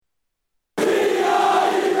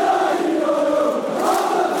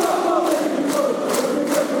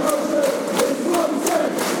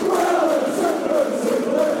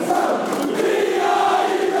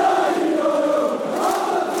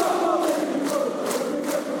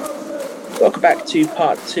Welcome back to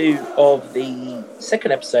part two of the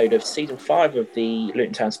second episode of season 5 of the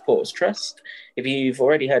Luton Town Supporters Trust. If you've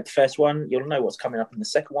already heard the first one, you'll know what's coming up in the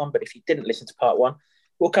second one. But if you didn't listen to part one,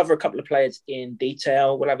 we'll cover a couple of players in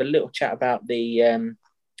detail. We'll have a little chat about the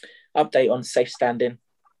update on safe standing,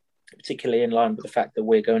 particularly in line with the fact that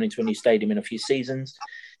we're going into a new stadium in a few seasons.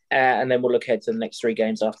 And then we'll look ahead to the next 3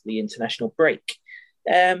 games after the international break.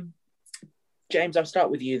 James, I'll start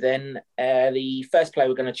with you then. The first player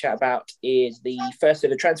we're going to chat about is the first of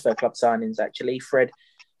the transfer club signings, actually, Fred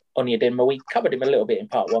Onyedinma. We covered him a little bit in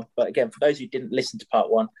part one, but again, for those who didn't listen to part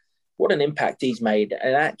one, what an impact he's made.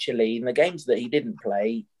 And actually, in the games that he didn't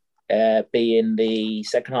play, being the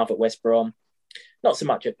second half at West Brom, not so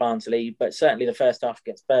much at Barnsley, but certainly the first half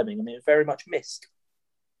against Birmingham, it was very much missed.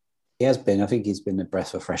 He has been. I think he's been a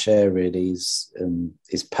breath of fresh air, really.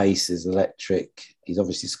 His pace is electric. He's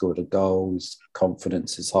obviously scored a goal. His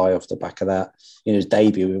confidence is high off the back of that. You know, his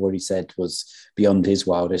debut, we've already said, was beyond his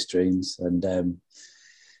wildest dreams. And,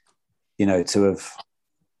 you know, to have...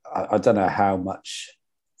 I don't know how much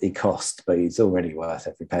he cost, but he's already worth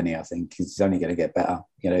every penny, I think. He's only going to get better.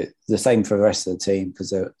 You know, the same for the rest of the team because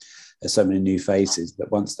there's so many new faces. But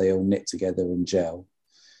once they all knit together and gel,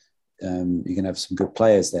 you can have some good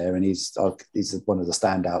players there, and he's one of the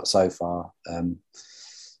standouts so far.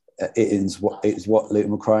 It is what Luton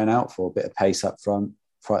were crying out for: a bit of pace up front,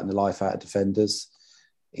 frighten the life out of defenders.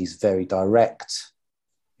 He's very direct.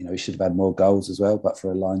 You know, he should have had more goals as well, but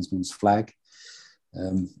for a linesman's flag,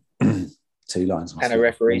 2 lines and a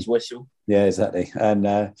referee's whistle. Yeah, exactly.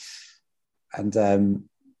 And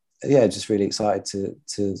just really excited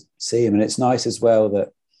to see him, and it's nice as well that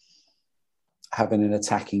having an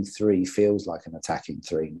attacking 3 feels like an attacking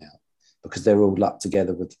 3 now because they're all up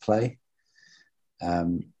together with the play.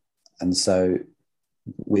 And so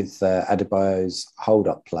with Adebayo's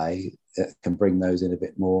hold-up play, it can bring those in a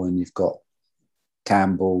bit more. And you've got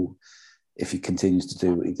Campbell, if he continues to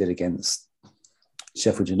do what he did against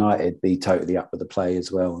Sheffield United, be totally up with the play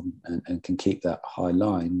as well and can keep that high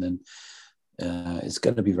line, then it's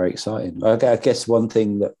going to be very exciting. I guess one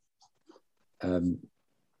thing that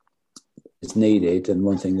is needed, and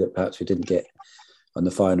one thing that perhaps we didn't get on the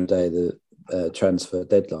final day of the transfer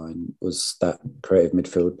deadline, was that creative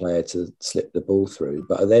midfield player to slip the ball through.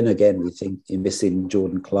 But then again, we think you're missing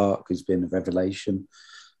Jordan Clark, who's been a revelation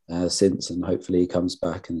since, and hopefully he comes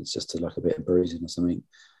back and it's just like a bit of bruising or something,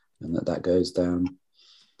 and that goes down.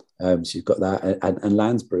 So you've got that, and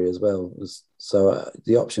Lansbury as well. So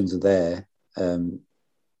the options are there. All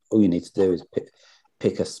you need to do is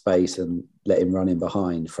pick a space and let him run in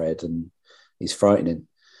behind Fred, and he's frightening.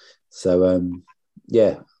 So,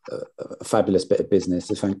 a fabulous bit of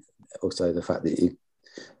business. I think also the fact that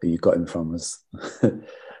you got him from was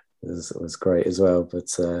great as well.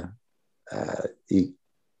 But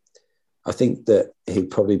I think that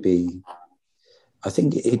he'd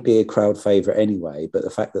be a crowd favourite anyway. But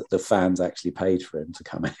the fact that the fans actually paid for him to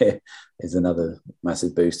come here is another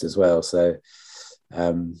massive boost as well. So,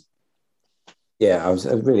 I was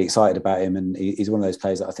really excited about him, and he's one of those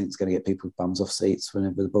players that I think is going to get people's bums off seats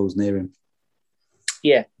whenever the ball's near him.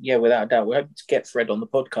 Yeah, without a doubt. We're hoping to get Fred on the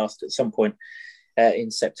podcast at some point in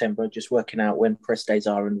September, just working out when press days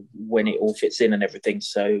are and when it all fits in and everything.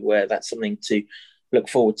 So that's something to look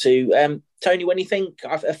forward to. Tony, when you think,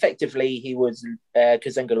 effectively, he was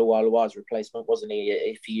Kazenga Lualua's replacement, wasn't he?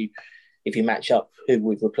 If you match up who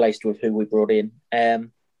we've replaced with who we brought in.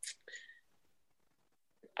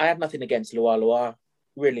 I have nothing against Lualua.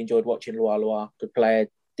 Really enjoyed watching Lualua. Good player.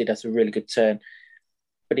 Did us a really good turn.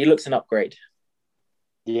 But he looks an upgrade.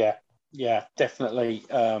 Yeah, definitely.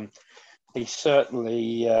 He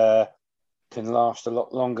certainly can last a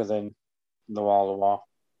lot longer than Lualua.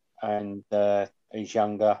 And he's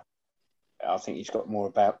younger. I think he's got more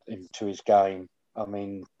about him to his game. I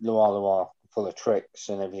mean, Lualua full of tricks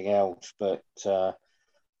and everything else, but...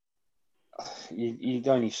 you'd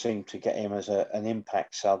only seem to get him as an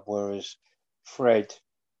impact sub, whereas Fred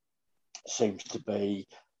seems to be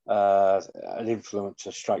an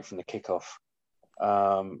influencer straight from the kickoff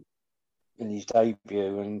in his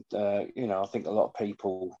debut. And, I think a lot of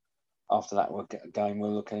people after that game were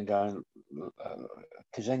looking and going,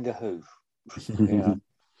 Kazenga who? It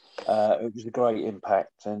was a great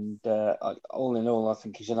impact. And all in all, I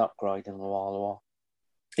think he's an upgrade in Lualua.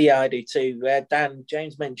 Yeah, I do too. Dan,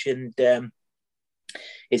 James mentioned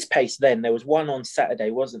his pace then. There was one on Saturday,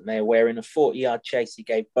 wasn't there, where in a 40-yard chase he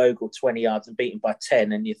gave Bogle 20 yards and beat him by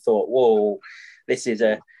 10, and you thought, whoa, this is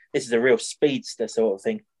a real speedster sort of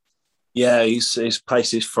thing. Yeah, his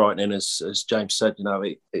pace is frightening, as James said. You know,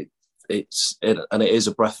 it is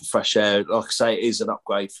a breath of fresh air. Like I say, it is an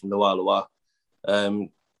upgrade from Lualua.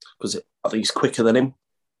 because I think he's quicker than him.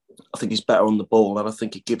 I think he's better on the ball, and I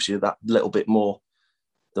think it gives you that little bit more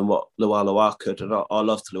than what Lualua could. And I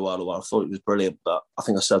loved Lualua. I thought he was brilliant, but I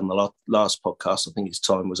think I said on the last podcast, I think his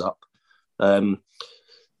time was up.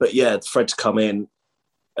 But yeah, Fred's come in,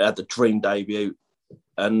 had the dream debut,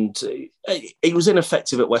 and he was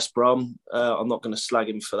ineffective at West Brom. I'm not going to slag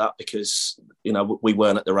him for that because, we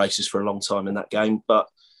weren't at the races for a long time in that game. But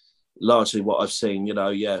largely what I've seen,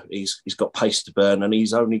 he's got pace to burn, and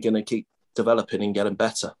he's only going to keep developing and getting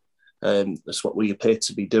better. That's what we appear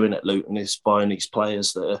to be doing at Luton, is buying these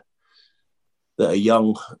players that are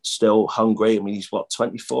young, still hungry. I mean, he's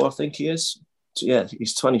 24, I think he is. So, yeah,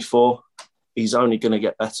 he's 24. He's only going to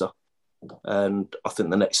get better. And I think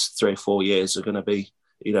the next 3 or 4 years are going to be,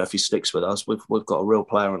 if he sticks with us, we've got a real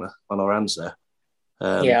player on our hands there.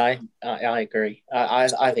 I agree.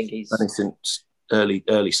 I think he's... Anything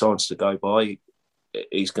early signs to go by,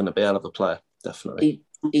 he's going to be a hell of a player, definitely.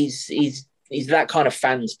 He's that kind of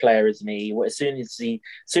fans player, isn't he? As soon as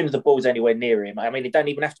the ball's anywhere near him, I mean, it don't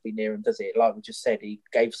even have to be near him, does it? Like we just said, he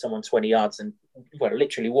gave someone 20 yards and,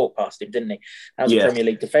 literally walked past him, didn't he? That was a Premier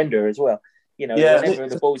League defender as well. Whenever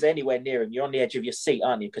the ball's anywhere near him, you're on the edge of your seat,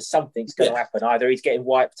 aren't you? Because something's going to happen. Either he's getting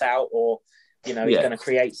wiped out or, he's going to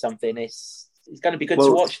create something. It's going to be good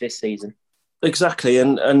to watch this season. Exactly,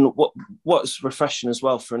 and what's refreshing as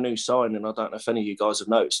well for a new signing, I don't know if any of you guys have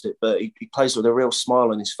noticed it, but he plays with a real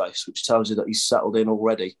smile on his face, which tells you that he's settled in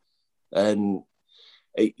already. And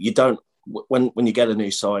you don't, when you get a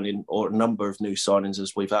new signing or a number of new signings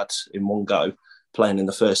as we've had in one go, playing in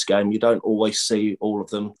the first game, you don't always see all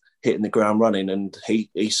of them hitting the ground running, and he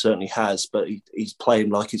certainly has, but he's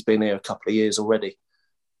playing like he's been here a couple of years already.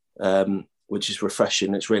 Which is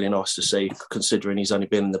refreshing. It's really nice to see, considering he's only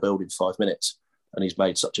been in the building 5 minutes and he's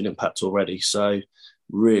made such an impact already. So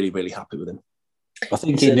really, really happy with him. I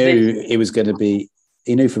think he knew he was going to be,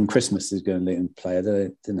 he knew from Christmas he was going to play,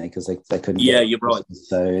 didn't they? Because they couldn't. Yeah, you're right.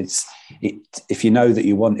 So if you know that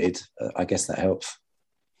you wanted, I guess that helps.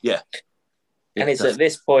 Yeah. And it's at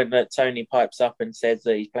this point that Tony pipes up and says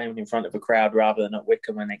that he's playing in front of a crowd rather than at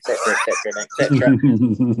Wickham, and etc., etc., etc.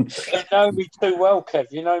 You know me too well, Kev.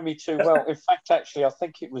 You know me too well. In fact, actually, I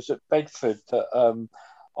think it was at Bedford that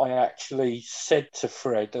I actually said to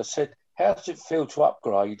Fred, I said, how does it feel to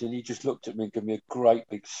upgrade? And he just looked at me and gave me a great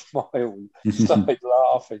big smile and started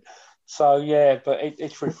laughing. So, yeah, but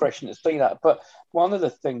it's refreshing to see that. But one of the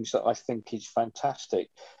things that I think is fantastic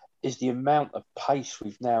is the amount of pace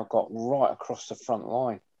we've now got right across the front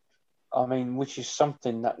line. I mean, which is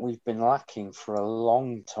something that we've been lacking for a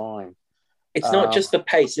long time. It's not just the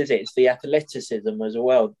pace, is it? It's the athleticism as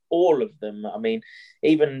well. All of them. I mean,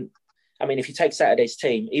 if you take Saturday's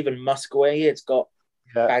team, even Musgrave, it's got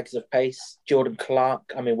bags of pace. Jordan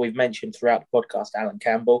Clark. I mean, we've mentioned throughout the podcast Alan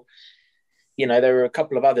Campbell. There are a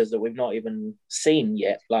couple of others that we've not even seen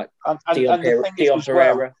yet, like Dion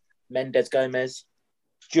Pereira, Mendes Gomez.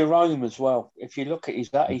 Jerome as well. If you look at he's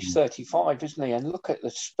 35, isn't he? And look at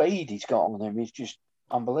the speed he's got on him. He's just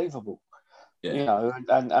unbelievable. Yeah.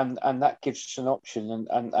 And that gives us an option.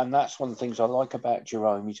 And that's one of the things I like about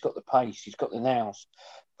Jerome. He's got the pace, he's got the nous,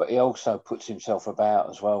 but he also puts himself about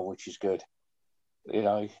as well, which is good.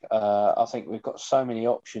 I think we've got so many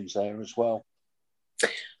options there as well.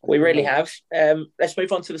 We really have. Let's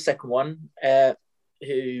move on to the second one,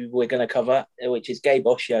 who we're going to cover, which is Gabe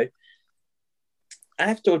Osho. I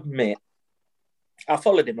have to admit, I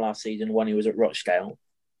followed him last season when he was at Rochdale,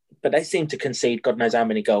 but they seemed to concede God knows how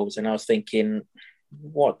many goals, and I was thinking,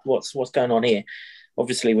 what's going on here?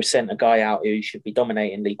 Obviously, we sent a guy out who should be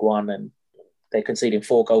dominating League One, and they're conceding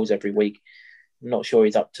 4 goals every week. I'm not sure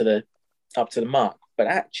he's up to the mark, but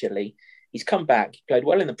actually, he's come back. He played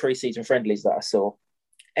well in the pre-season friendlies that I saw.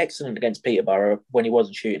 Excellent against Peterborough when he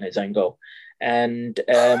wasn't shooting his own goal, and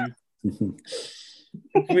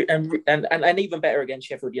even better against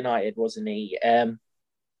Sheffield United, wasn't he?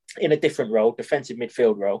 In a different role, defensive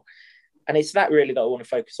midfield role. And it's that really that I want to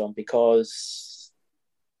focus on, because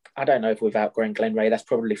I don't know if we've outgrown Glenn Ray. That's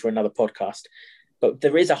probably for another podcast. But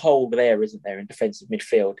there is a hole there, isn't there, in defensive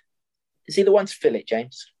midfield? Is he the one to fill it,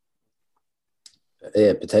 James?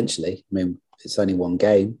 Yeah, potentially. I mean, it's only one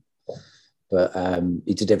game, but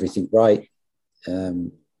he did everything right.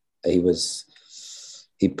 He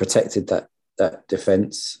protected that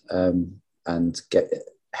defence and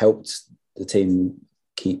helped the team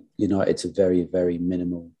keep United to very, very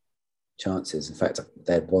minimal chances. In fact,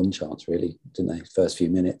 they had one chance, really, didn't they? First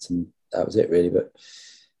few minutes, and that was it, really. But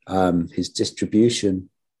his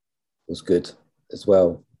distribution was good as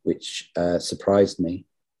well, which surprised me.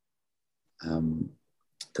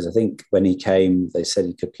 Because I think when he came, they said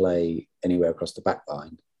he could play anywhere across the back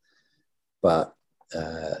line. But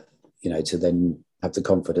to then have the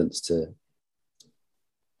confidence to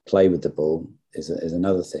play with the ball is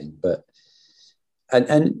another thing. But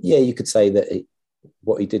and you could say that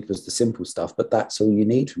what he did was the simple stuff, but that's all you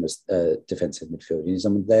need from a defensive midfielder. You need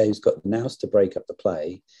someone there who's got the nous to break up the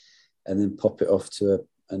play and then pop it off to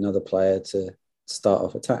another player to start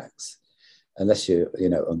off attacks. Unless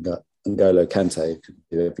N'Golo Kante who can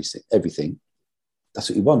do everything, that's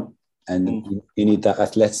what you want. And you need that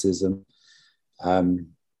athleticism and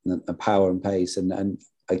power and pace. And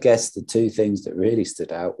I guess the two things that really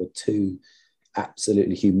stood out were two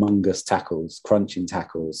absolutely humongous tackles, crunching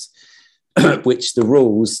tackles, which the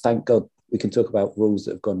rules, thank God, we can talk about rules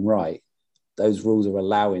that have gone right. Those rules are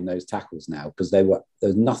allowing those tackles now because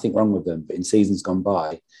there's nothing wrong with them. But in seasons gone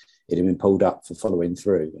by, it had been pulled up for following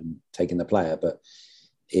through and taking the player. But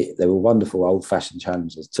they were wonderful old-fashioned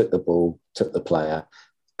challenges. Took the ball, took the player,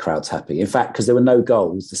 crowd's happy. In fact, because there were no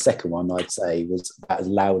goals, the second one, I'd say, was about as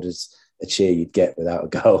loud as a cheer you'd get without a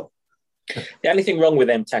goal. The only thing wrong with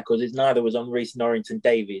them tackles is neither was on Reece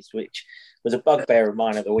Norrington-Davies, which was a bugbear of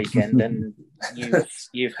mine at the weekend. And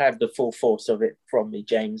you've had the full force of it from me,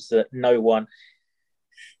 James, that no one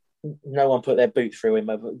put their boot through him.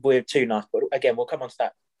 We're too nice. But again, we'll come on to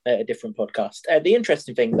that at a different podcast. The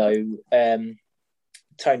interesting thing, though,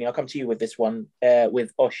 Tony, I'll come to you with this one,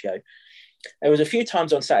 with Osho. There was a few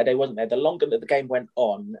times on Saturday, wasn't there, the longer that the game went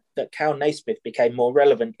on, that Cal Naismith became more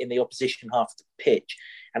relevant in the opposition half of the pitch.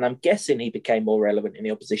 And I'm guessing he became more relevant in the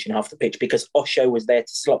opposition half of the pitch because Osho was there to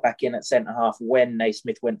slot back in at centre-half when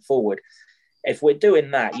Naismith went forward. If we're doing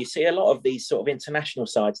that, you see a lot of these sort of international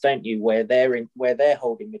sides, don't you, where their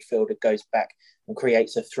holding midfielder goes back and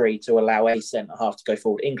creates a three to allow a centre-half to go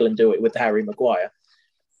forward. England do it with Harry Maguire.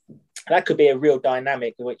 That could be a real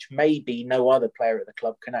dynamic which maybe no other player at the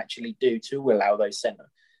club can actually do to allow those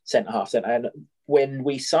centre-halves. And when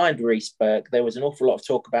we signed Riesberg, there was an awful lot of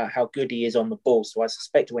talk about how good he is on the ball. So I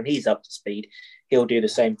suspect when he's up to speed, he'll do the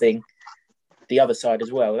same thing the other side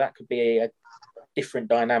as well. That could be a different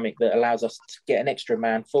dynamic that allows us to get an extra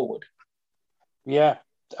man forward. Yeah,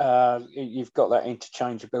 you've got that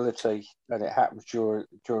interchangeability and it happens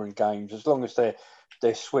during games, as long as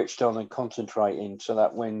they're switched on and concentrating, so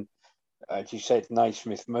that when, as you said,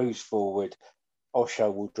 Naismith moves forward,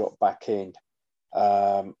 Osho will drop back in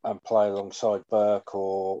and play alongside Burke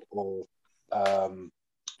or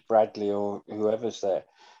Bradley or whoever's there.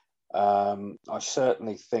 I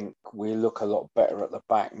certainly think we look a lot better at the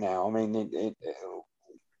back now. I mean,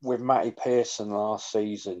 with Matty Pearson last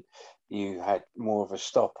season, you had more of a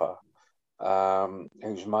stopper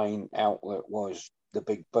whose main outlet was the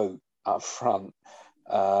big boot up front,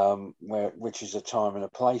 which is a time and a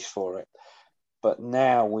place for it. But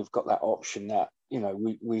now we've got that option that,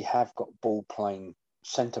 we have got ball playing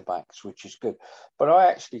centre backs, which is good. But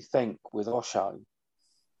I actually think with Osho,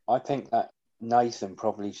 I think that Nathan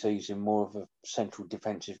probably sees him more of a central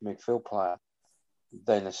defensive midfield player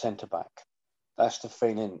than a centre back. That's the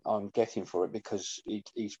feeling I'm getting for it, because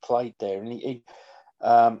he's played there, and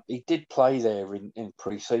he did play there in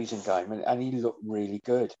pre-season game, and he looked really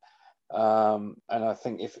good. And I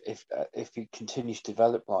think if he continues to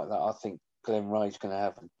develop like that, I think Glenn Ray's going to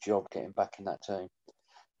have a job getting back in that team.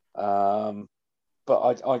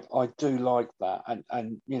 But I do like that,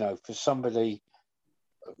 and for somebody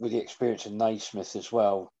with the experience of Naismith as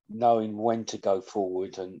well, knowing when to go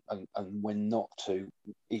forward and when not to,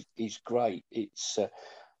 is great. It's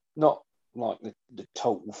not like the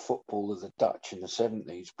total football of the Dutch in the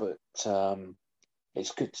 70s, but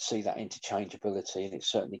it's good to see that interchangeability, and it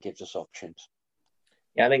certainly gives us options.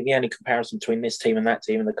 Yeah, I think the only comparison between this team and that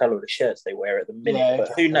team and the colour of the shirts they wear at the minute. Yeah,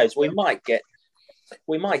 but who knows? We might get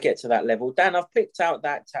to that level. Dan, I've picked out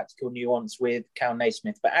that tactical nuance with Cal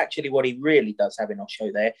Naismith, but actually what he really does have in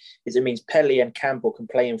Osho there is it means Pelly and Campbell can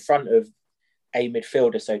play in front of a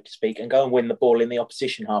midfielder, so to speak, and go and win the ball in the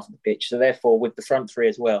opposition half of the pitch. So therefore, with the front three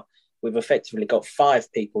as well, we've effectively got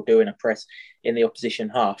 5 people doing a press in the opposition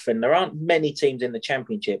half. And there aren't many teams in the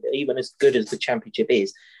Championship, even as good as the Championship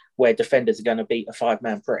is, where defenders are going to beat a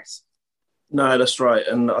 5-man press. No, that's right.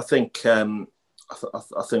 And I think I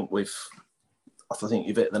think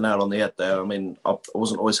you've hit the nail on the head there. I mean, I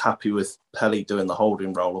wasn't always happy with Pelly doing the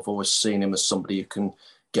holding role. I've always seen him as somebody who can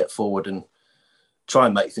get forward and try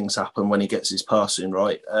and make things happen when he gets his passing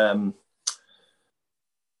right. I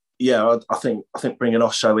think bringing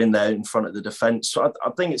Osho in there in front of the defence. So I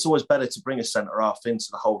think it's always better to bring a centre half into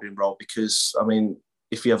the holding role, because I mean,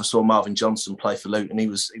 if you ever saw Marvin Johnson play for Luton, he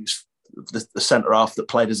was the centre half that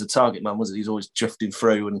played as a target man, wasn't he? He's always drifting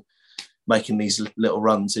through and making these little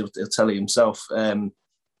runs. He'll tell you himself.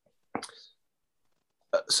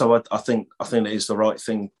 So I think it is the right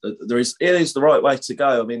thing. It is the right way to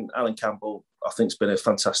go. I mean, Alan Campbell, I think, has been a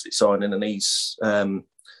fantastic signing, and he's.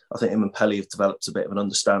 I think him and Pelly have developed a bit of an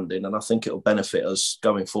understanding, and I think it will benefit us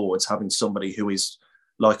going forwards having somebody who is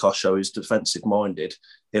like Osho, who's defensive minded.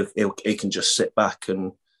 He can just sit back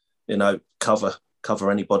and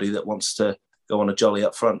cover anybody that wants to go on a jolly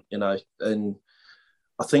up front, and I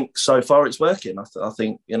think so far it's working. I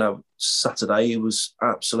think Saturday he was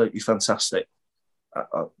absolutely fantastic.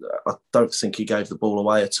 I don't think he gave the ball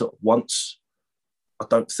away at once. I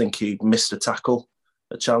don't think he missed a tackle,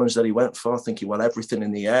 a challenge that he went for. I think he won everything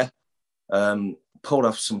in the air. Pulled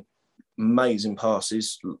off some amazing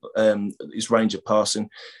passes. His range of passing,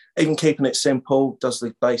 even keeping it simple, does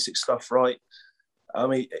the basic stuff right. I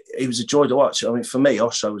mean, he was a joy to watch. I mean, for me,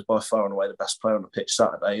 Osho was by far and away the best player on the pitch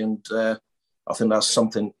Saturday, and I think that's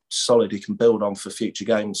something solid he can build on for future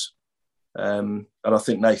games. And I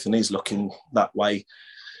think Nathan is looking that way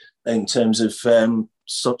in terms of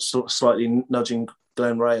slightly nudging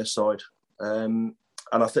Glenn Ray aside. And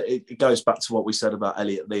I think it goes back to what we said about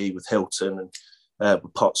Elliot Lee with Hilton and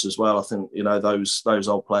with Potts as well. I think, those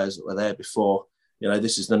old players that were there before,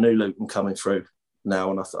 this is the new Luton coming through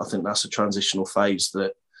now. And I think that's a transitional phase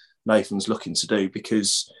that Nathan's looking to do,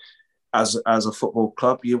 because as a football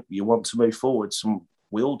club, you want to move forwards. And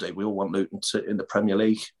we all do. We all want Luton in the Premier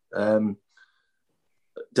League.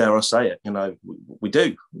 Dare I say it, we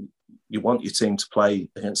do. You want your team to play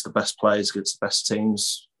against the best players, against the best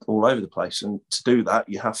teams all over the place. And to do that,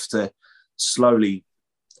 you have to slowly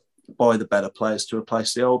buy the better players to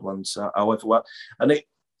replace the old ones, however well. And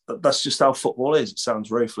that's just how football is. It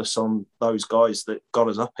sounds ruthless on those guys that got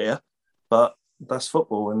us up here, but that's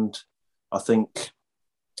football. And I think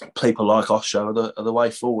people like Osho are the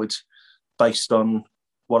way forward based on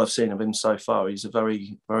what I've seen of him so far. He's a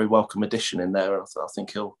very, very welcome addition in there. I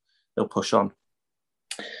think he'll push on.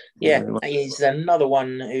 Yeah, he's another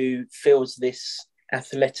one who fills this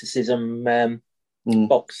athleticism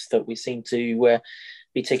box that we seem to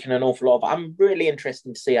be ticking an awful lot of. I'm really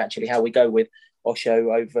interested to see actually how we go with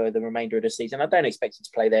Osho over the remainder of the season. I don't expect him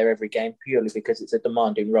to play there every game purely because it's a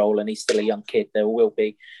demanding role and he's still a young kid. There will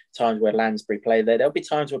be times where Lansbury play there. There'll be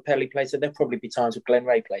times where Pelly plays there. There'll probably be times where Glenn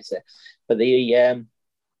Ray plays there. But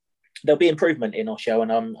there'll be improvement in Osho,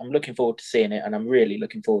 and I'm looking forward to seeing it, and I'm really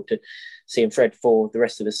looking forward to seeing Fred for the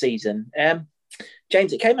rest of the season.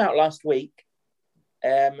 James, it came out last week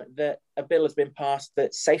that a bill has been passed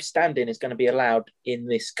that safe standing is going to be allowed in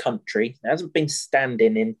this country. There hasn't been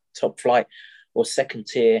standing in top flight or second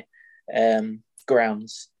tier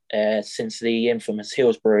grounds since the infamous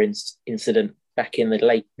Hillsborough incident back in the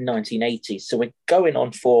late 1980s. So we're going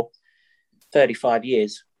on for 35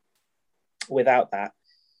 years without that.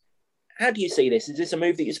 How do you see this? Is this a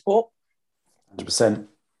move that you support? 100%.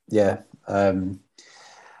 Yeah.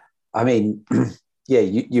 I mean, yeah,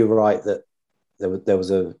 you're right that there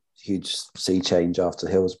was a huge sea change after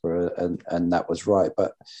Hillsborough, and that was right.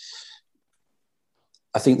 But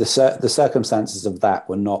I think the circumstances of that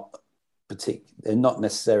were not they're not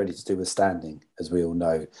necessarily to do with standing, as we all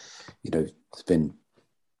know. It's been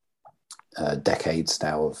decades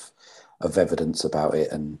now of evidence about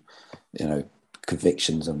it, and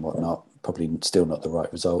convictions and whatnot. Probably still not the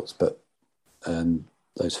right results, but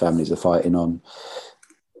those families are fighting on.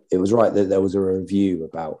 It was right that there was a review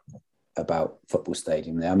about football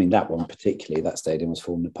stadium there. I mean, that one particularly, that stadium was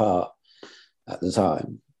falling apart at the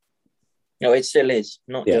time. No, it still is.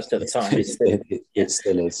 Not just at the time. It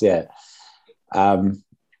still is, yeah.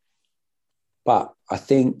 But I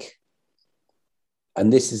think,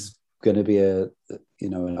 and this is going to be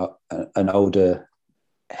an older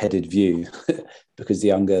headed view because the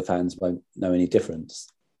younger fans won't know any difference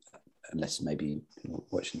unless maybe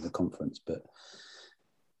watching the conference. But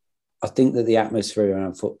I think that the atmosphere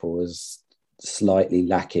around football is slightly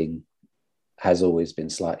lacking, has always been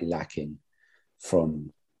slightly lacking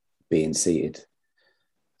from being seated.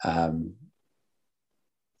 No,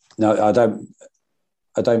 I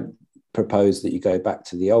don't propose that you go back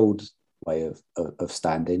to the old way of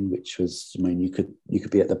standing, which was, I mean, you could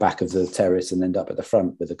be at the back of the terrace and end up at the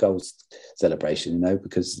front with a goals celebration,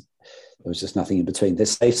 because there was just nothing in between.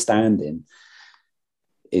 This safe standing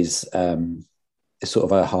is sort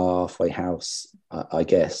of a halfway house, I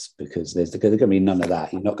guess, because there's going to be none of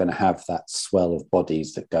that. You're not going to have that swell of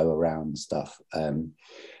bodies that go around and stuff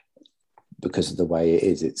because of the way it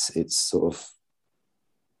is. It's sort of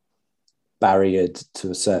barriered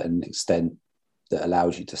to a certain extent that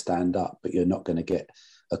allows you to stand up, but you're not going to get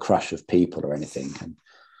a crush of people or anything.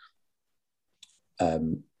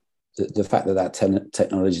 And the fact that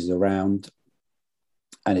technology is around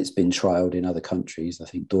and it's been trialled in other countries, I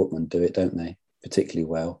think Dortmund do it, don't they? particularly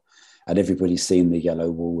well. And everybody's seen the yellow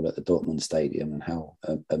wall at the Dortmund Stadium and how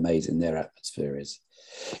amazing their atmosphere is.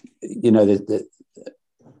 You know,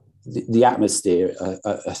 the atmosphere,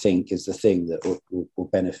 I think, is the thing that will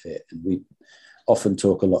benefit. And we often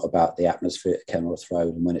talk a lot about the atmosphere at Kenilworth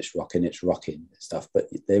Road, and when it's rocking and stuff. But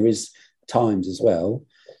there is times as well,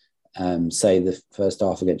 say the first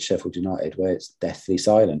half against Sheffield United, where it's deathly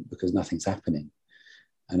silent because nothing's happening.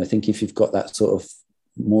 And I think if you've got that sort of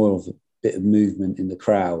more of a bit of movement in the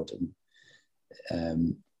crowd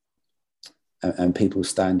and people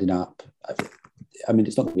standing up, I mean,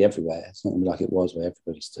 it's not going to be everywhere. It's not going to be like it was where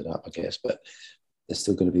everybody stood up, I guess, but there's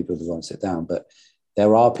still going to be people who want to sit down. But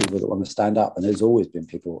there are people that want to stand up, and there's always been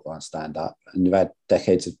people that want to stand up, and you've had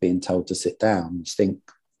decades of being told to sit down. You think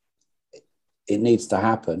it needs to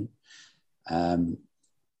happen, and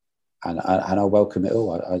I welcome it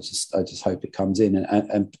all. I just hope it comes in,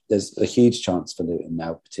 and there's a huge chance for Luton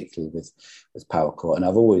now, particularly with Powercourt, and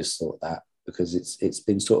I've always thought that, because it's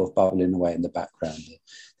been sort of bubbling away in the background,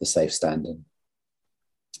 the safe standing.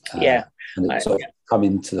 And it's sort of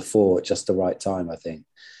coming to the fore at just the right time, I think.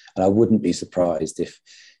 And I wouldn't be surprised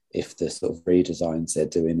if the sort of redesigns they're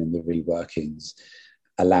doing and the reworkings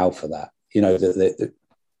allow for that. You know,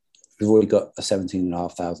 we've already got a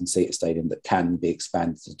 17,500 seater stadium that can be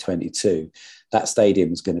expanded to 22. That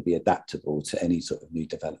stadium is going to be adaptable to any sort of new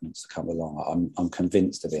developments that come along. I'm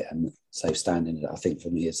convinced of it, and safe standing, I think, for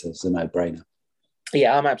me is a no-brainer.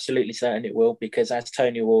 Yeah, I'm absolutely certain it will, because as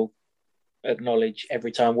Tony will acknowledge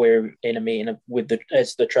every time we're in a meeting with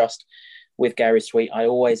the trust with Gary Sweet, I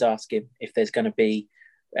always ask him if there's going to be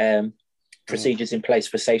procedures in place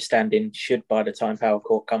for safe standing, should by the time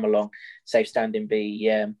Powercourt come along, safe standing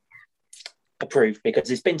be approved, because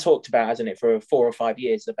it's been talked about, hasn't it, for 4 or 5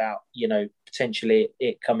 years about, you know, potentially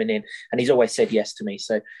it coming in, and he's always said yes to me.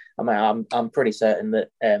 So I'm pretty certain that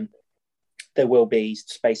there will be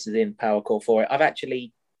spaces in Powercourt for it. I've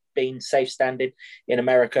actually been safe standing in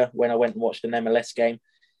America when I went and watched an MLS game,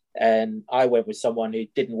 and I went with someone who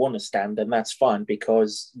didn't want to stand, and that's fine,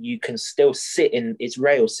 because you can still sit in, it's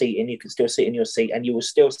rail seating, you can still sit in your seat, and you will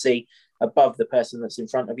still see above the person that's in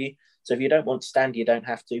front of you. So if you don't want to stand, you don't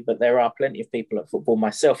have to, but there are plenty of people at football,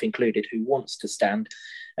 myself included, who wants to stand,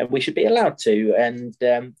 and we should be allowed to. And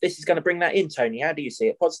this is going to bring that in. Tony, how do you see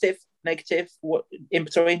it? Positive, negative, what in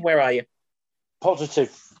between? Where are you?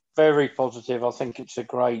 Positive, very positive. I think it's a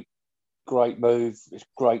great move. It's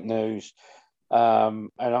great news. And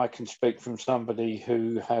I can speak from somebody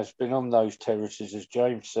who has been on those terraces, as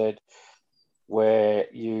James said, where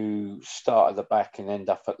you start at the back and end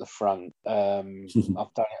up at the front. I've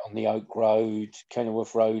done it on the Oak Road,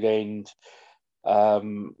 Kenilworth Road end.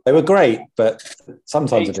 They were great, but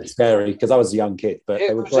sometimes a bit scary, because I was a young kid, but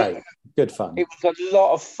they were great. Good fun. It was a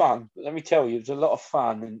lot of fun. Let me tell you, it was a lot of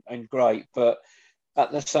fun and great, but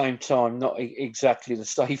at the same time, not exactly the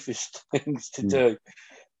safest things to do.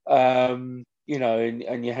 You know,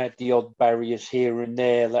 and you had the odd barriers here and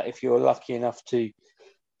there that if you were lucky enough to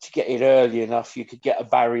get it early enough, you could get a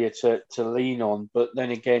barrier to lean on. But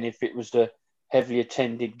then again, if it was a heavily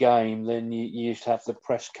attended game, then you used to have the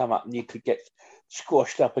press come up and you could get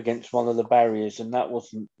squashed up against one of the barriers, and that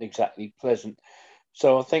wasn't exactly pleasant.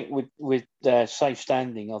 So I think with safe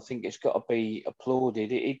standing, I think it's got to be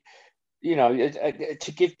applauded. You know,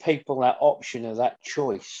 to give people that option or that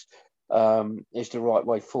choice is the right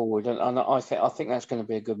way forward, and I think that's going to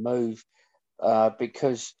be a good move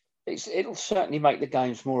because it'll certainly make the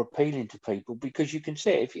games more appealing to people, because you can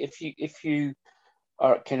see it. If you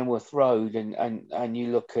are at Kenilworth Road and you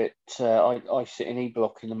look at I sit in E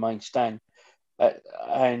Block in the main stand,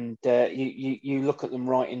 and you look at them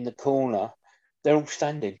right in the corner, they're all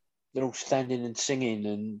standing and singing,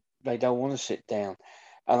 and they don't want to sit down.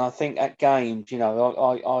 And I think at games, you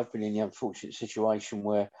know, I've been in the unfortunate situation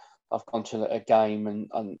where I've gone to a game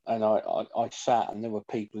and I sat and there were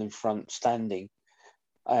people in front standing,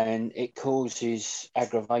 and it causes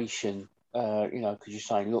aggravation, you know, because you're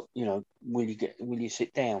saying, look, you know, will you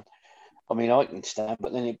sit down? I mean, I can stand,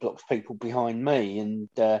 but then it blocks people behind me, and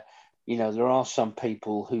you know, there are some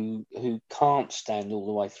people who can't stand all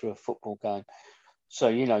the way through a football game. So,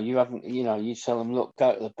 you know, you tell them, look,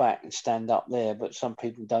 go to the back and stand up there, but some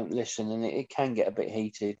people don't listen, and it can get a bit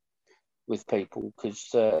heated with people, because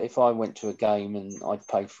if I went to a game and I'd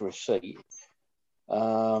paid for a seat,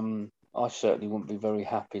 I certainly wouldn't be very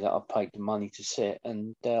happy that I paid the money to sit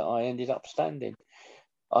and I ended up standing.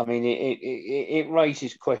 I mean, it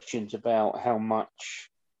raises questions about how much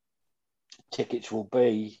tickets will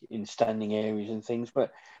be in standing areas and things,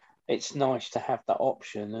 but it's nice to have that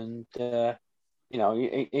option, and you know,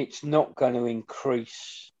 it's not going to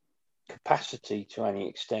increase capacity to any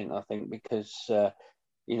extent, I think, because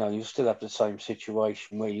you'll still have the same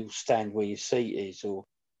situation where you'll stand where your seat is, or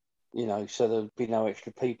so there'll be no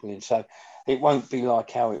extra people in. So it won't be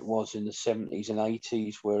like how it was in the 70s and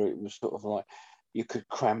 80s, where it was sort of like you could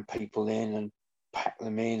cram people in and pack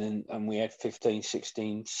them in, and we had 15,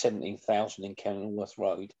 16, 17,000 in Kenilworth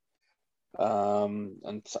Road.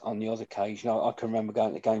 And on the other occasion, I can remember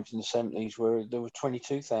going to games in the 70s where there were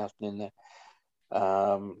 22,000 in there.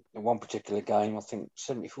 In one particular game, I think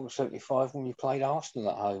 74, 75, when we played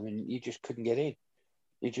Arsenal at home, and you just couldn't get in.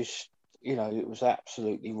 You just, it was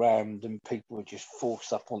absolutely rammed, and people were just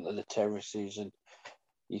forced up onto the terraces, and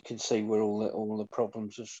you can see where all the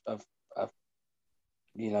problems have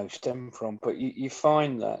stem from. But you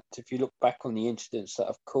find that if you look back on the incidents that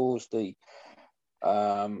have caused the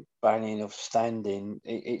banning of standing,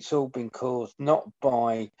 it's all been caused not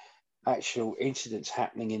by actual incidents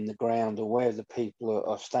happening in the ground or where the people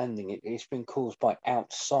are standing. It's been caused by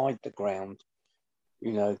outside the ground,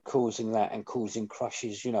 causing that and causing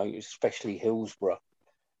crushes, especially Hillsborough.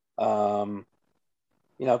 But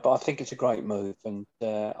I think it's a great move, and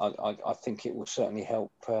I think it will certainly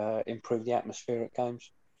help improve the atmosphere at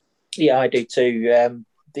games. Yeah, I do too.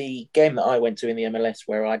 The game that I went to in the MLS,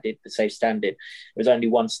 where I did the safe standing, there was only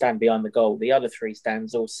one stand behind the goal. The other three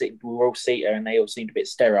stands were all seater, and they all seemed a bit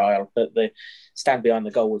sterile. But the stand behind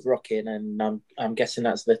the goal was rocking, and I'm guessing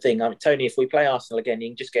that's the thing. I mean, Tony, if we play Arsenal again,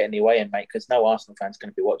 you can just get in the away end, mate, because no Arsenal fan's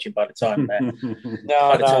going to be watching by the time.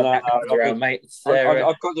 No, mate.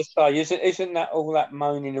 I've got to say, isn't that all that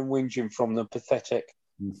moaning and whinging from them pathetic?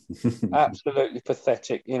 Absolutely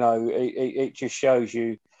pathetic. It just shows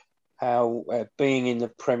you how being in the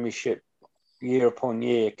Premiership year upon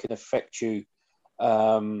year can affect you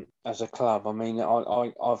as a club. I mean,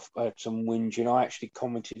 I've heard some whinging. I actually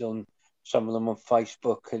commented on some of them on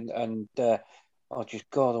Facebook, and I just,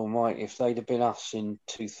 God Almighty, if they'd have been us in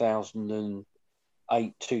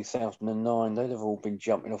 2008, 2009, they'd have all been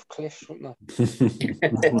jumping off cliffs, wouldn't they?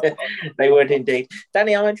 They would indeed.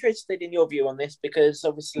 Danny, I'm interested in your view on this, because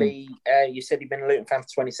obviously you said you've been a Luton fan for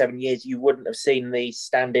 27 years. You wouldn't have seen the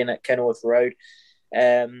stand-in at Kenilworth Road.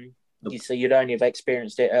 So you'd only have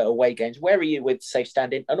experienced it at away games. Where are you with safe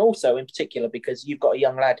standing? And also in particular, because you've got a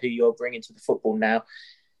young lad who you're bringing to the football now,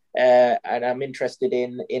 and I'm interested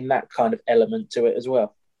in that kind of element to it as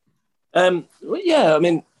well. Yeah, I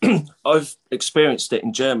mean, I've experienced it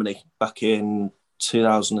in Germany back in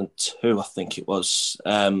 2002, I think it was.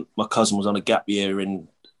 My cousin was on a gap year in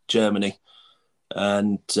Germany,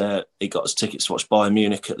 and he got us tickets to watch Bayern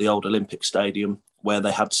Munich at the old Olympic Stadium, where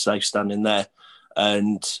they had safe standing there,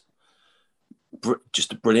 and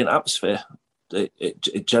just a brilliant atmosphere.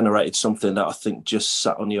 It generated something that I think just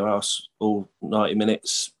sat on your ass all 90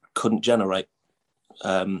 minutes couldn't generate.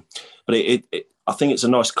 But I think it's a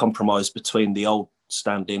nice compromise between the old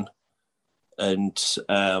standing and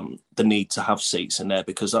the need to have seats in there,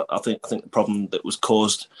 because I think the problem that was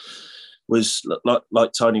caused was,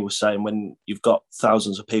 like Tony was saying, when you've got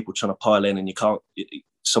thousands of people trying to pile in and you can't,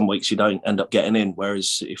 some weeks you don't end up getting in,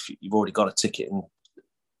 whereas if you've already got a ticket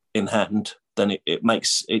in hand, then it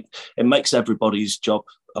makes everybody's job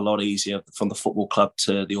a lot easier, from the football club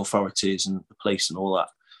to the authorities and the police and all that.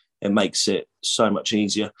 It makes it so much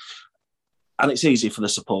easier. And it's easy for the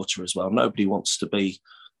supporter as well. Nobody wants to be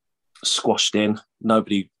squashed in.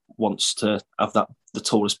 Nobody wants to have the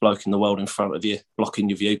tallest bloke in the world in front of you blocking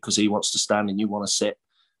your view because he wants to stand and you want to sit.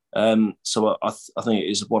 So I think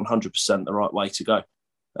it is 100% the right way to go.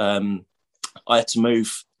 I had to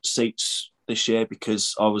move seats this year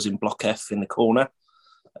because I was in Block F in the corner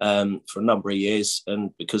for a number of years.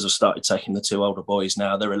 And because I've started taking the two older boys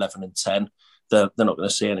now, they're 11 and 10, they're not going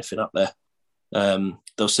to see anything up there.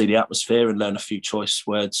 They'll see the atmosphere and learn a few choice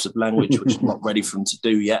words of language, which I'm not ready for them to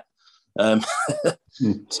do yet. So I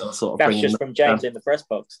thought that's just from James in the press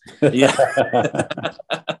box. Yeah.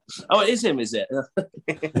 Oh, it is him, is it?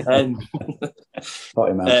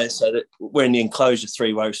 So we're in the enclosure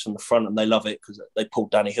 3 rows from the front, and they love it because they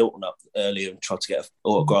pulled Danny Hilton up earlier and tried to get an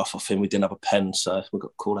autograph off him. We didn't have a pen, so we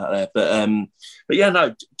got called out there. But yeah,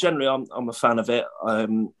 no. Generally, I'm a fan of it. I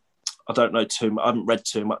don't know too much. I haven't read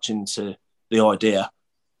too much into the idea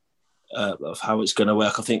of how it's going to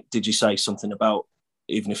work. I think, did you say something about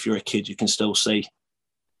even if you're a kid, you can still see?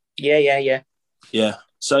 Yeah.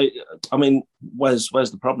 So, I mean, where's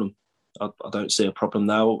the problem? I don't see a problem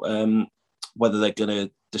now. Whether they're going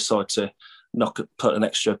to decide to put an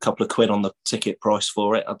extra couple of quid on the ticket price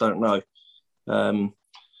for it, I don't know.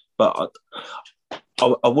 But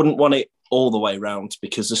I wouldn't want it all the way round,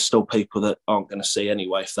 because there's still people that aren't going to see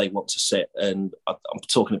anyway if they want to sit. And I'm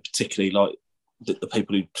talking particularly like the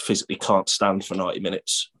people who physically can't stand for 90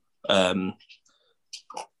 minutes. And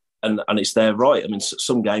it's their right. I mean,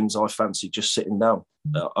 some games I fancy just sitting down.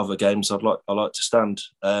 Other games I like to stand.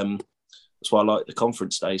 That's why I like the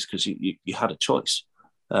conference days, because you had a choice.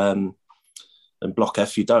 And Block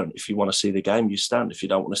F, you don't. If you want to see the game, you stand. If you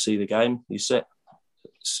don't want to see the game, you sit.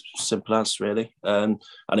 It's simple as, really. I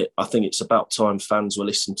think it's about time fans were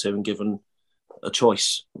listened to and given a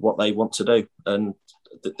choice of what they want to do, and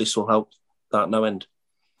this will help that no end.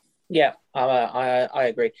 Yeah, I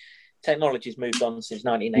agree. Technology's moved on since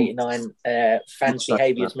 1989. Fans'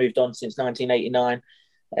 behaviour's moved on since 1989.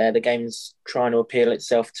 The game's trying to appeal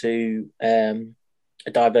itself to a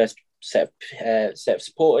diverse set of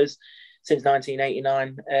supporters since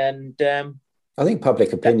 1989, and I think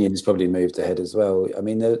public opinion has probably moved ahead as well. I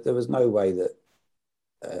mean, there was no way that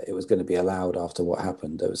it was going to be allowed after what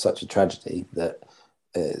happened. There was such a tragedy that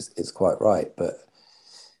it's quite right. But,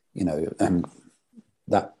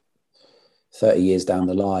 that 30 years down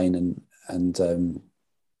the line and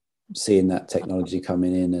seeing that technology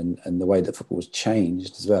coming in and the way that football's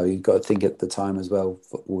changed as well, you've got to think at the time as well,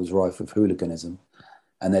 football was rife with hooliganism.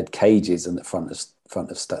 And they had cages in the front of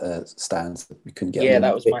stands that you couldn't get. Yeah,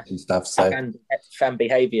 that was my and stuff. So fan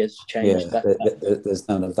behaviour's changed. Yeah, there's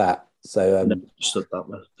none of that. So understood that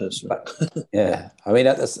one personally. Yeah, I mean,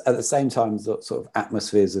 at the same time, sort of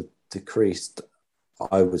atmospheres have decreased.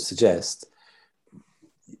 I would suggest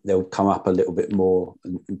they'll come up a little bit more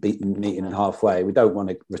and meeting halfway. We don't want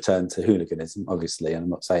to return to hooliganism, obviously, and I'm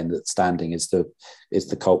not saying that standing is the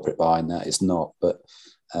culprit behind that. It's not, but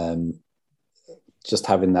just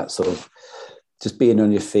having that sort of just being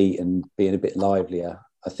on your feet and being a bit livelier,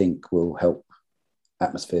 I think will help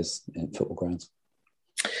atmospheres in football grounds.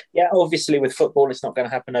 Yeah, obviously with football, it's not going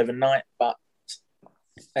to happen overnight, but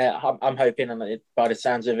I'm hoping, and by the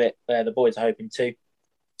sounds of it, the boys are hoping too,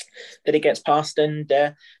 that it gets past and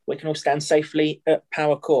we can all stand safely at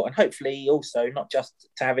Power Court, and hopefully also not just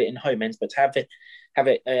to have it in home ends, but to have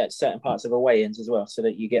it at certain parts of away ends as well, so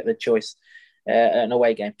that you get the choice an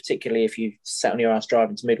away game, particularly if you sat on your ass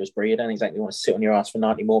driving to Middlesbrough. You don't exactly want to sit on your ass for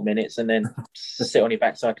 90 more minutes and then sit on your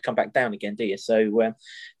backside to come back down again, do you? So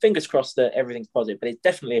fingers crossed that everything's positive, but it's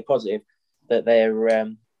definitely a positive that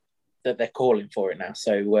they're calling for it now.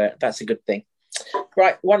 So that's a good thing.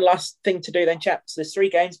 Right, one last thing to do then, chaps. There's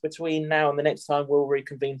 3 games between now and the next time we'll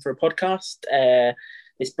reconvene for a podcast.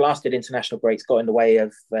 This blasted international break's got in the way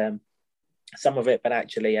of some of it, but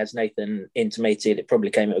actually, as Nathan intimated, it probably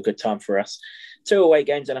came at a good time for us. 2 away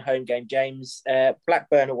games and a home game, James.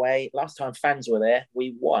 Blackburn away. Last time fans were there,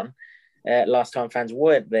 we won. Last time fans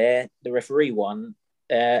weren't there, the referee won.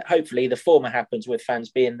 Hopefully, the former happens with fans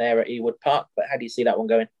being there at Ewood Park, but how do you see that one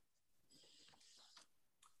going?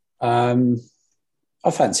 I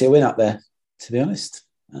fancy a win up there, to be honest.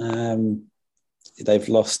 They've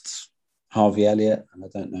lost Harvey Elliott, and I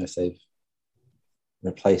don't know if they've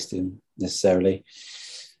replaced him necessarily.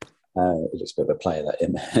 He looks a bit of a player, that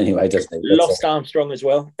him anyway, doesn't he? Lost Armstrong as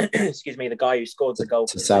well. Excuse me, the guy who scored the goal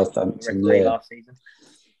to Southampton last season.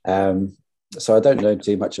 So I don't know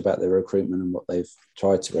too much about their recruitment and what they've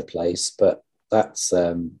tried to replace, but that's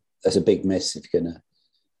a big miss if you're gonna.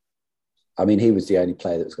 I mean, he was the only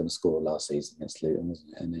player that was going to score last season against Luton,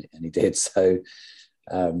 wasn't it? And he did. So,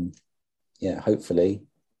 hopefully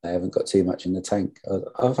they haven't got too much in the tank.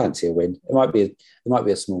 I fancy a win. It might be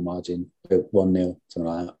a small margin, 1-0, something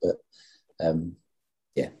like that. But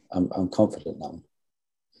I'm confident that one.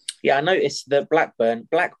 Yeah, I noticed that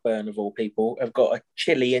Blackburn of all people, have got a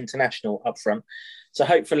Chile international up front. So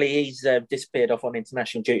hopefully he's disappeared off on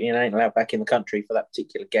international duty and ain't allowed back in the country for that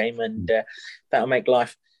particular game, and that'll make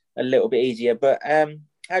life a little bit easier. But how do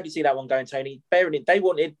you see that one going, Tony? They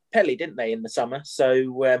wanted Pelly, didn't they, in the summer?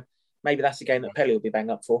 So maybe that's a game that Pelly will be bang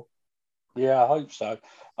up for. Yeah, I hope so.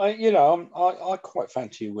 I quite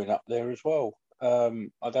fancy a win up there as well.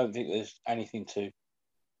 I don't think there's anything to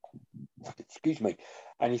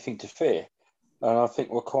fear. And I think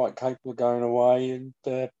we're quite capable of going away and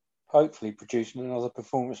hopefully producing another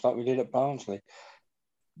performance like we did at Barnsley.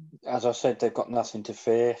 As I said, they've got nothing to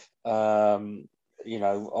fear. Also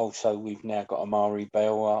we've now got Amari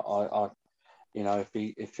Bell.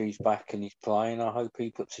 If he's back and he's playing, I hope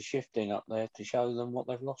he puts a shift in up there to show them what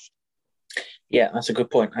they've lost. Yeah, that's a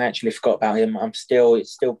good point. I actually forgot about him. It still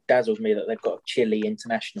dazzles me that they've got a Chile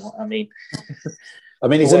international. I mean,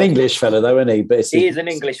 he's an English fellow, though, isn't he? But he is an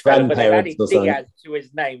English fellow, but they've added Diaz to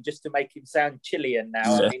his name just to make him sound Chilean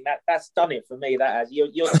now. Yeah. I mean, that's done it for me. That has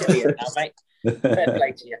you're Chilean now, mate. Fair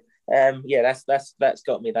play to you. That's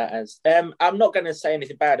got me that as. I'm not going to say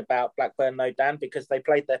anything bad about Blackburn, though, Dan, because they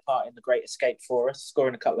played their part in the Great Escape for us,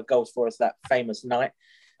 scoring a couple of goals for us that famous night.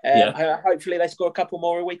 Hopefully they score a couple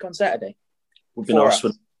more a week on Saturday. Would be nice.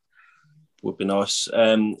 would be nice.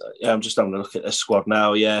 Yeah, I'm just having a look at their squad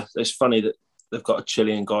now. Yeah, it's funny that they've got a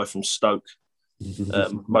Chilean guy from Stoke.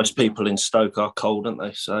 Most people in Stoke are cold, aren't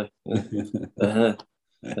they? So,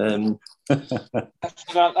 that's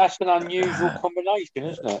an unusual combination,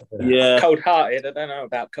 isn't it? yeah, Cold-hearted. I don't know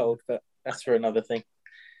about cold, but that's for another thing.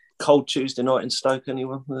 Cold Tuesday night in Stoke,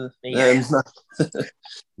 anyone? Yeah.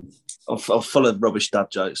 I'm full of rubbish dad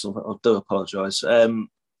jokes. I do apologise.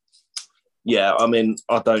 Yeah, I mean,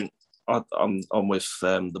 I'm with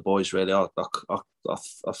the boys really. I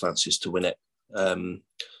fancy us to win it.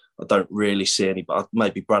 I don't really see any, but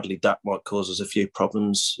maybe Bradley Dack might cause us a few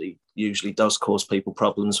problems. He usually does cause people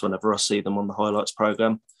problems whenever I see them on the highlights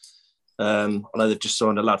programme. I know they've just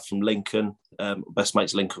signed a lad from Lincoln. Best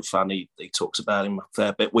mate's Lincoln fan. He talks about him a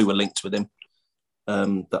fair bit. We were linked with him.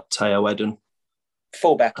 That Teo Eden.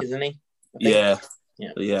 Fullback, isn't he? Yeah.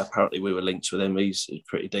 Apparently we were linked with him. He's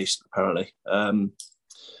pretty decent, apparently. I'm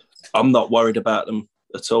not worried about them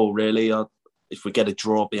at all, really. If we get a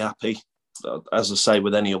draw, I'll be happy. As I say,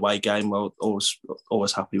 with any away game, I'm always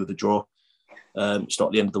happy with a draw. It's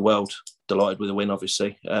not the end of the world. Delighted with a win,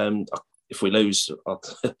 obviously. If we lose, I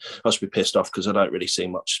should be pissed off because I don't really see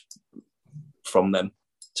much from them,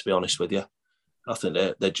 to be honest with you. I think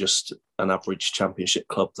they're just an average championship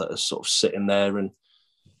club that are sort of sitting there and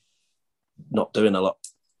not doing a lot,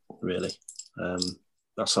 really.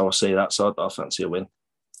 That's how I see that. So I fancy a win.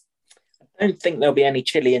 I don't think there'll be any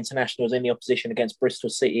Chile internationals in the opposition against Bristol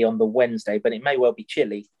City on the Wednesday, but it may well be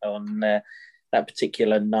Chile on that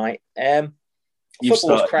particular night. Football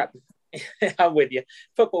was crap. I'm with you.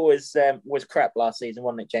 Football was crap last season,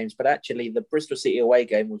 wasn't it, James? But actually, the Bristol City away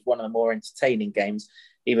game was one of the more entertaining games,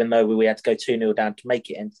 even though we had to go 2-0 down to make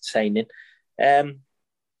it entertaining.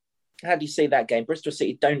 How do you see that game? Bristol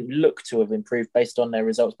City don't look to have improved based on their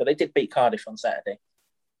results, but they did beat Cardiff on Saturday.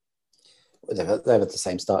 They've had the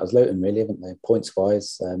same start as Luton, really, haven't they?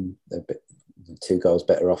 Points-wise, they're 2 goals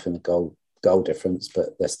better off in the goal difference,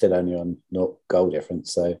 but they're still only on not goal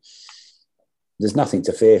difference. So there's nothing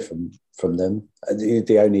to fear from them.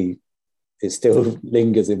 It still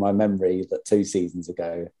lingers in my memory that 2 seasons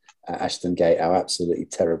ago at Ashton Gate, how absolutely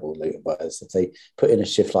terrible Luton was. If they put in a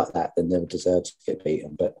shift like that, then they'll deserve to get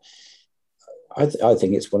beaten. But I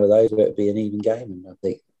think it's one of those where it'd be an even game, and I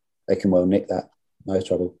think they can well nick that, no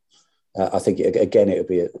trouble. I think, it would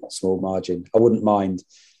be a small margin. I wouldn't mind,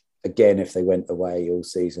 again, if they went away all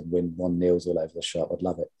season, win 1-0 all over the shop. I'd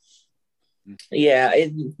love it. Yeah,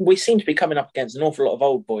 we seem to be coming up against an awful lot of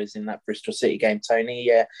old boys in that Bristol City game,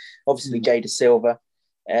 Tony. Obviously, Jada Silva,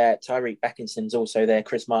 Tyreek Beckinson's also there.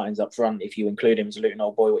 Chris Martin's up front, if you include him as a Luton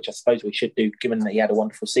old boy, which I suppose we should do, given that he had a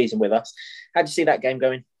wonderful season with us. How do you see that game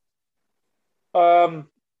going?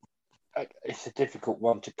 It's a difficult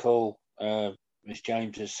one to call. As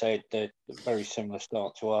James has said, they're a very similar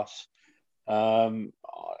start to us. I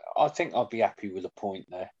think I'd be happy with a point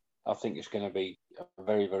there. I think it's going to be a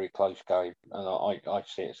very, very close game. And I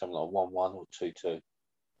see it something like 1-1 or 2-2.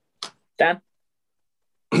 Dan?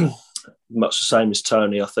 Much the same as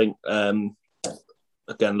Tony, I think. Again,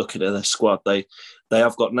 looking at their squad, they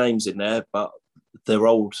have got names in there, but they're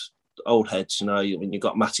old heads. You know, I mean, you've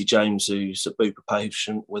got Matty James, who's a Bupa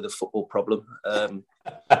patient with a football problem.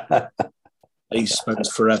 He spends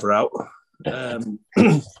forever out.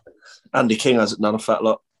 Andy King hasn't done a fat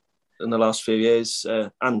lot in the last few years.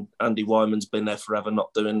 And Andy Wyman's been there forever,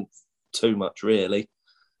 not doing too much, really.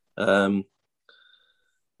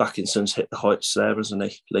 Backinson's hit the heights there, hasn't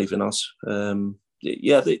he, leaving us? I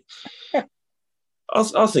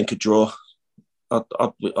think a draw. I've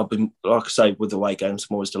been, like I say, with away games,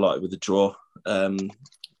 I'm always delighted with a draw.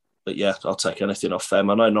 But yeah, I'll take anything off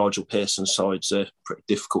them. I know Nigel Pearson's sides are pretty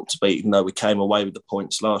difficult to beat, even though we came away with the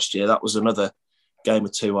points last year. That was another game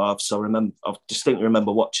of 2 halves. So I distinctly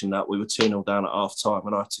remember watching that. We were 2-0 down at half time,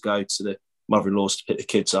 and I had to go to the mother-in-law's to pick the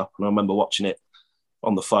kids up. And I remember watching it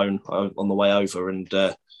on the phone on the way over. And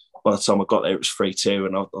by the time I got there, it was 3-2,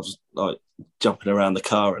 and I was like jumping around the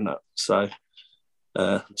car and that. So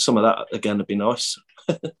some of that again would be nice,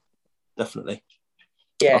 definitely.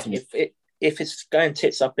 Yeah, if it's going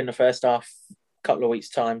tits up in the first half, couple of weeks'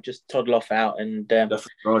 time, just toddle off out and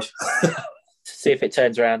see if it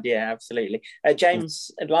turns around. Yeah, absolutely. James,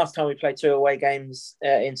 last time we played 2 away games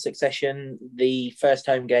in succession, the first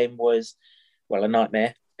home game was, well, a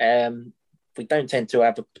nightmare. We don't tend to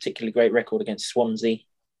have a particularly great record against Swansea,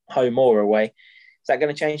 home or away. Is that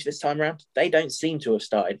going to change this time around? They don't seem to have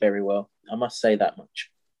started very well. I must say that much.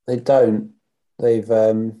 They don't. They've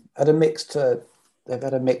had a mixed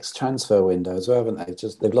transfer window as well, haven't they?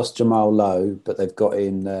 They've lost Jamal Lowe, but they've got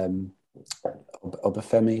in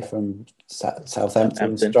Obafemi from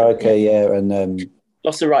Southampton, striker, and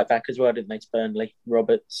Lost the right back as well, didn't they, to Burnley?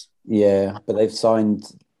 Roberts. Yeah, but they've signed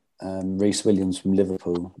Reece Williams from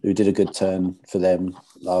Liverpool, who did a good turn for them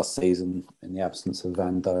last season in the absence of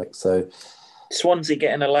Van Dijk. So Swansea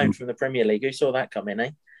getting a loan from the Premier League. Who saw that coming,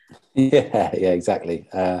 eh? yeah, exactly.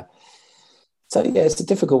 So yeah, it's a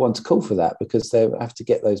difficult one to call for that because they have to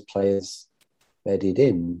get those players bedded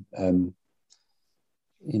in.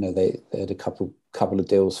 They had a couple of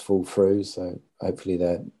deals fall through, so hopefully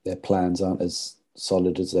their plans aren't as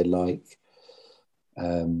solid as they like.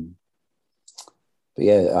 But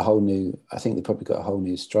yeah, I think they've probably got a whole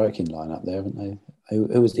new striking line up there, haven't they?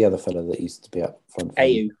 Who was the other fella that used to be up front?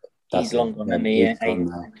 Ayew. He's long gone, isn't he?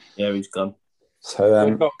 Yeah, he's gone. So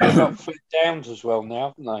they've got Flint Downs as well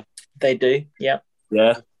now, haven't they? They do, yeah.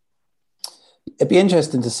 Yeah. It'd be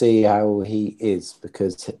interesting to see how he is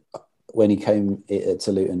because when he came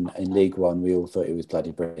to Luton in League One, we all thought he was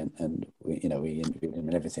bloody brilliant, and we interviewed him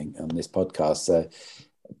and everything on this podcast. So,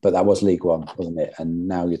 but that was League One, wasn't it? And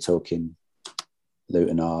now you're talking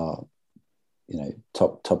Luton are,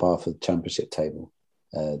 top half of the Championship table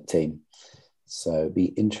team. So it'd be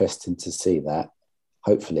interesting to see that.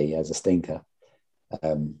 Hopefully, he has a stinker.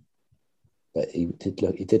 But he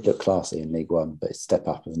did look classy in League One, but it's a step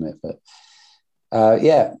up, isn't it? But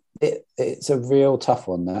it's a real tough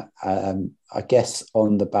one. That I guess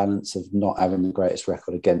on the balance of not having the greatest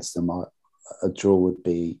record against them, a draw would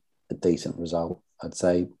be a decent result. I'd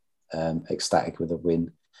say ecstatic with a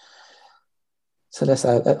win. So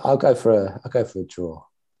I'll go for a draw,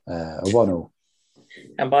 a 1-1.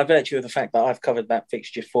 And by virtue of the fact that I've covered that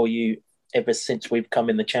fixture for you ever since we've come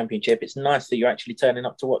in the Championship, it's nice that you're actually turning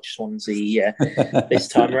up to watch Swansea this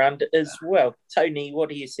time around as well. Tony, what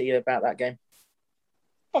do you see about that game?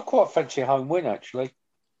 I quite fancy a home win, actually.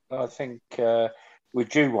 I think we're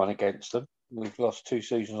due one against them. We've lost 2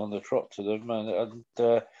 seasons on the trot to them. And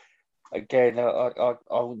again, I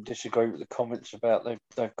wouldn't disagree with the comments about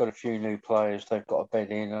they've got a few new players they've got to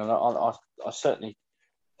bed in. And I certainly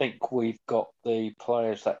think we've got the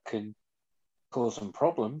players that can cause them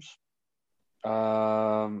problems.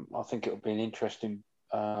 I think it'll be an interesting,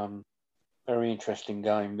 very interesting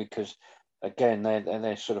game because, again,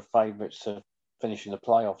 they're sort of favourites to finish in the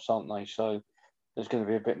playoffs, aren't they? So there's going to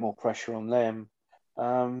be a bit more pressure on them.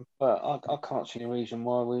 But I can't see any reason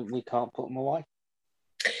why we can't put them away.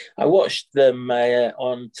 I watched them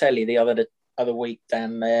on telly the other week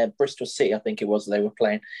down Bristol City, I think it was, they were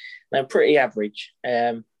playing. They're pretty average.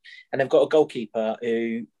 And they've got a goalkeeper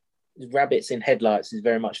who rabbits in headlights is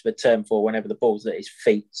very much the term for whenever the ball's at his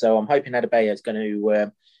feet. So I'm hoping Adebayo is going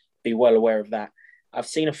to be well aware of that. I've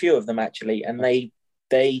seen a few of them actually, and they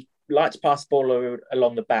like to pass the ball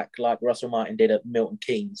along the back like Russell Martin did at Milton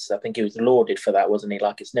Keynes. I think he was lauded for that, wasn't he?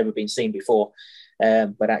 Like it's never been seen before,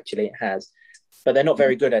 but actually it has. But they're not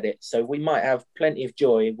very good at it. So we might have plenty of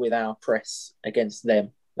joy with our press against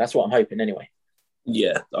them. That's what I'm hoping anyway.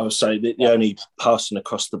 Yeah, I would say the only passing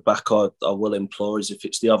across the back I will implore is if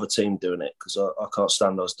it's the other team doing it, because I can't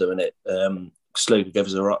stand us doing it. Sluga gave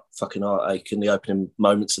us a fucking heartache in the opening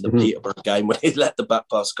moments of the Peterborough game when he let the back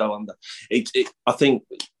pass go under. I think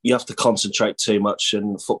you have to concentrate too much,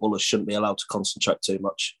 and footballers shouldn't be allowed to concentrate too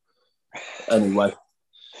much. Anyway.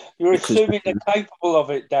 You're assuming they're capable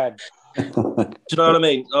of it, Dan. Do you know what I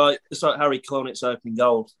mean? It's like Harry Cornett's opening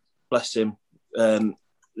goal, bless him.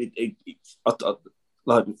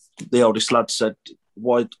 Like the oldest lad said,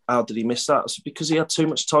 how did he miss that? I said, because he had too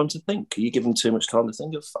much time to think. You give him too much time to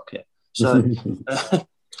think, oh, fuck it. So,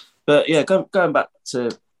 but yeah, going back to,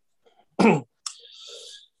 I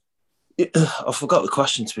forgot the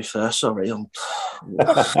question. To be fair, sorry. How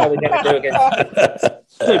are we going to do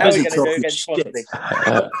against Swansea?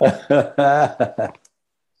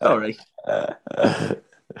 Sorry.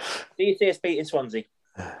 Do you see us beating Swansea?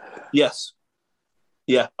 Yes.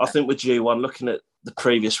 Yeah, I think we're due one. Looking at the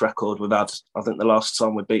previous record we've had, I think the last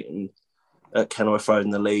time we beaten at Kenilworth Road in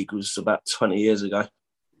the league was about 20 years ago.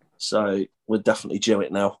 So we're definitely due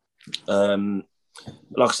it now. Like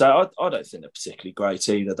I say, I don't think they're particularly great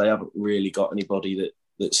either. They haven't really got anybody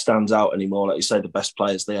that stands out anymore. Like you say, the best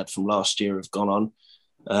players they had from last year have gone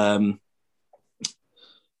on.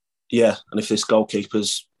 Yeah, and if this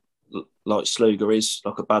goalkeeper's like Sluga is,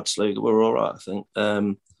 like a bad Sluga, we're all right, I think.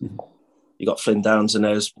 You got Flynn Downs in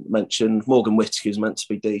there, as mentioned. Morgan Whittaker's meant to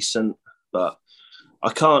be decent, but I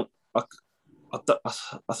think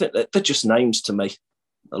they're just names to me,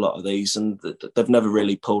 a lot of these, and they've never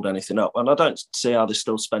really pulled anything up. And I don't see how they're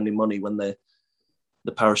still spending money when the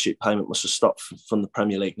parachute payment must have stopped from the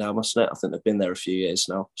Premier League now, mustn't it? I think they've been there a few years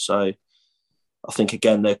now. So I think,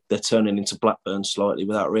 again, they're turning into Blackburn slightly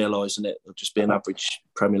without realising it. They'll just be an average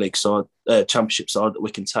Premier League side, Championship side that we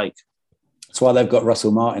can take. That's why they've got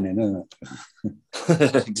Russell Martin in, isn't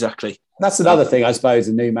it? Exactly. That's another thing, I suppose,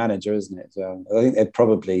 a new manager, isn't it? So I think they're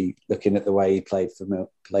probably looking at the way he played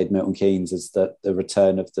Milton Keynes as the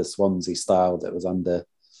return of the Swansea style that was under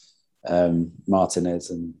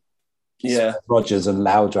Martinez and Rodgers and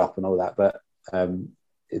Laudrup and all that. But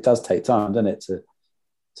it does take time, doesn't it, to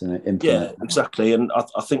implement. Yeah, exactly. And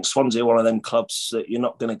I think Swansea are one of them clubs that you're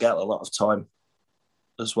not going to get a lot of time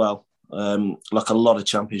as well. Like a lot of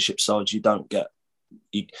Championship sides, you don't get.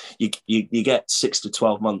 You get 6 to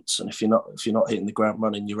 12 months, and if you're not hitting the ground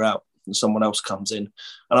running, you're out, and someone else comes in.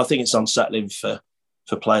 And I think it's unsettling for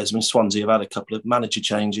players. I mean, Swansea have had a couple of manager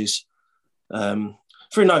changes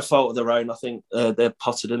through no fault of their own. I think they're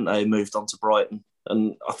Potter, didn't they? Moved on to Brighton,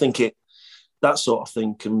 and I think that sort of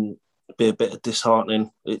thing can be a bit disheartening.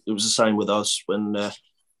 It was the same with us when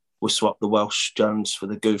we swapped the Welsh Jones for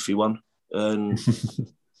the Goofy one, and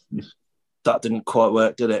that didn't quite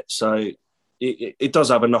work, did it? So. It does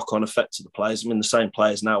have a knock-on effect to the players. I mean, the same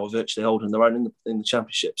players now are virtually holding their own in the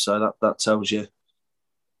Championship. So that tells you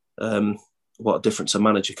what a difference a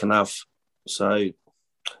manager can have. So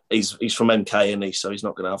he's from MK, and so he's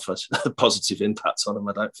not going to have a positive impact on them,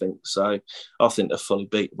 I don't think. So I think they're fully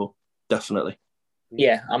beatable, definitely.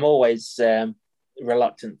 Yeah, I'm always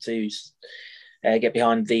reluctant to get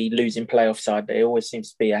behind the losing playoff side. There always seems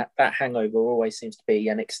to be that hangover always seems to be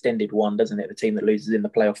an extended one, doesn't it? The team that loses in the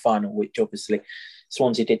playoff final, which obviously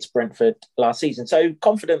Swansea did to Brentford last season. So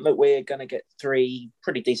confident that we're going to get 3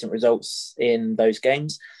 pretty decent results in those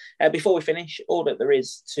games. Before we finish, all that there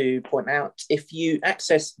is to point out, if you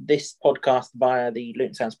access this podcast via the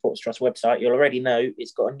Luton Town Sports Trust website, you'll already know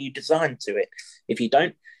it's got a new design to it. If you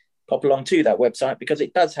don't, pop along to that website because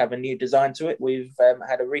it does have a new design to it. We've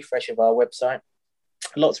had a refresh of our website.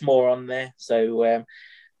 Lots more on there, so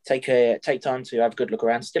take time to have a good look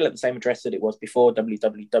around. Still at the same address that it was before,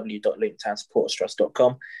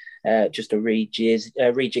 www.lutontownsportstrust.com. Just a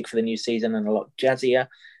rejig for the new season and a lot jazzier.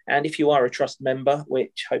 And if you are a trust member,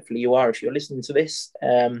 which hopefully you are if you're listening to this,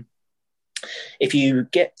 if you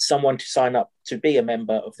get someone to sign up to be a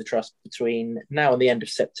member of the trust between now and the end of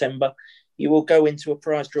September, you will go into a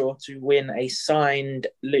prize draw to win a signed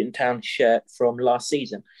Luton Town shirt from last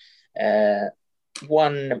season.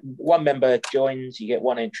 One member joins, you get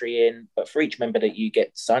 1 entry in, but for each member that you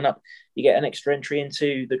get to sign up, you get an extra entry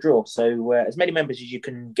into the draw. So as many members as you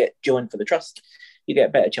can get joined for the trust, you get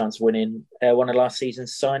a better chance of winning one of last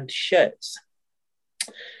season's signed shirts.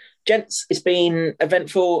 Gents, it's been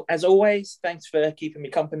eventful as always. Thanks for keeping me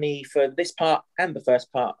company for this part and the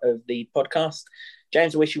first part of the podcast.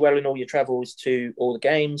 James, I wish you well in all your travels to all the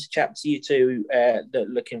games. Chaps, you two,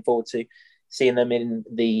 looking forward to seeing them in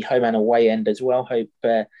the home and away end as well. Hope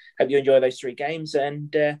you enjoy those 3 games.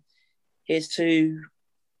 And here's to,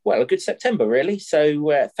 a good September, really.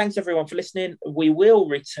 So thanks, everyone, for listening. We will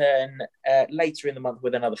return later in the month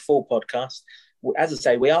with another full podcast. As I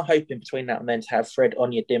say, we are hoping between now and then to have Fred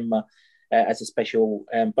Onyedinma as a special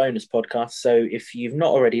bonus podcast. So if you've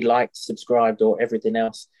not already liked, subscribed, or everything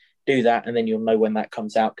else, do that, and then you'll know when that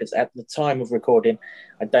comes out, because at the time of recording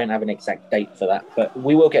I don't have an exact date for that, but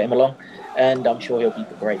we will get him along and I'm sure he'll be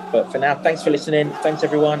great. But for now, thanks for listening, thanks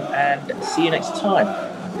everyone, and see you next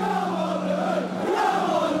time.